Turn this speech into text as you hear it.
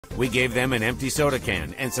We gave them an empty soda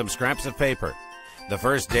can and some scraps of paper. The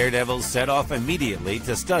first daredevils set off immediately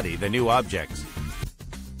to study the new objects.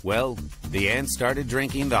 Well, the ants started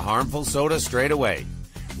drinking the harmful soda straight away.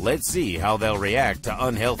 Let's see how they'll react to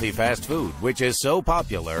unhealthy fast food, which is so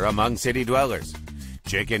popular among city dwellers.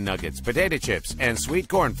 Chicken nuggets, potato chips, and sweet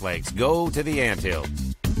cornflakes go to the anthill.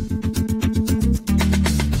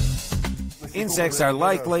 Insects are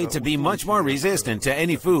likely to be much more resistant to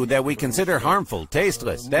any food that we consider harmful,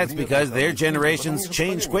 tasteless. That's because their generations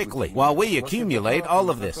change quickly, while we accumulate all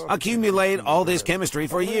of this. Accumulate all this chemistry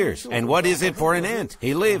for years. And what is it for an ant?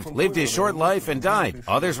 He lived his short life and died.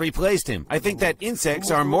 Others replaced him. I think that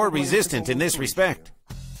insects are more resistant in this respect.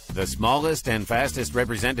 The smallest and fastest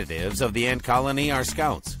representatives of the ant colony are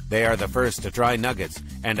scouts. They are the first to try nuggets,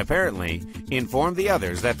 and apparently inform the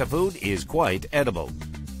others that the food is quite edible.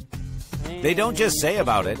 They don't just say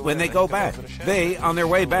about it when they go back. On their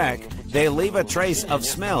way back, they leave a trace of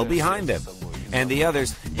smell behind them. And the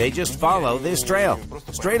others, they just follow this trail,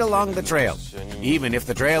 straight along the trail. Even if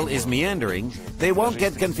the trail is meandering, they won't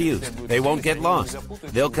get confused. They won't get lost.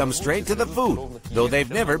 They'll come straight to the food, though they've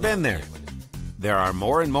never been there. There are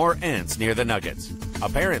more and more ants near the nuggets.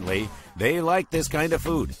 Apparently, they like this kind of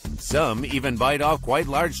food. Some even bite off quite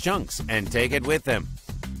large chunks and take it with them.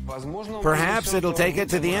 Perhaps it'll take it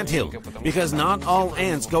to the anthill, because not all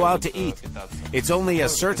ants go out to eat. It's only a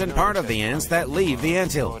certain part of the ants that leave the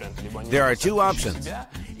anthill. There are two options.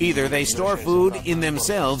 Either they store food in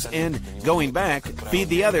themselves and, going back, feed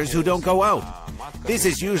the others who don't go out. This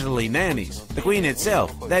is usually nannies, the queen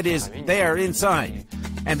itself, that is, they are inside.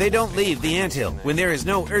 And they don't leave the anthill when there is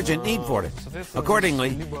no urgent need for it.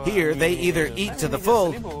 Accordingly, here they either eat to the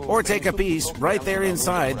full or take a piece right there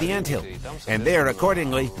inside the anthill. And there,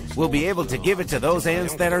 accordingly, will be able to give it to those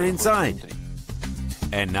ants that are inside.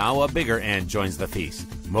 And now a bigger ant joins the feast.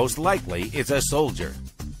 Most likely, it's a soldier.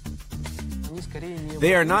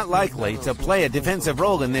 They are not likely to play a defensive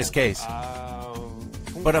role in this case,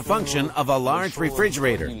 but a function of a large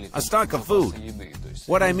refrigerator, a stock of food.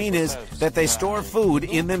 What I mean is that they store food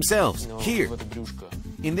in themselves, here,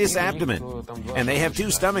 in this abdomen, and they have two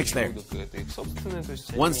stomachs there.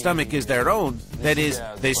 One stomach is their own, that is,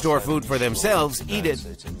 they store food for themselves, eat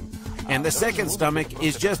it, and the second stomach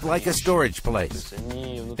is just like a storage place.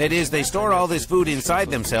 That is, they store all this food inside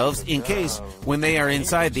themselves in case, when they are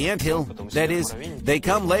inside the anthill, that is, they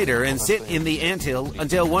come later and sit in the anthill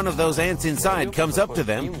until one of those ants inside comes up to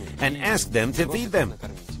them and asks them to feed them.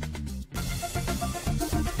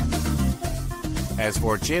 As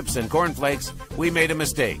for chips and cornflakes, we made a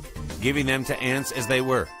mistake, giving them to ants as they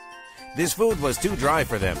were. This food was too dry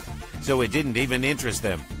for them, so it didn't even interest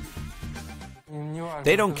them.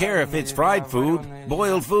 They don't care if it's fried food,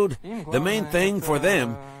 boiled food. The main thing for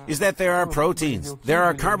them is that there are proteins, there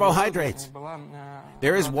are carbohydrates,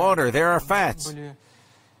 there is water, there are fats.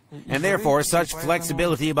 And therefore, such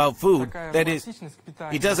flexibility about food, that is,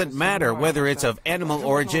 it doesn't matter whether it's of animal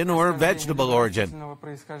origin or vegetable origin.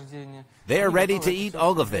 They are ready to eat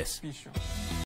all of this.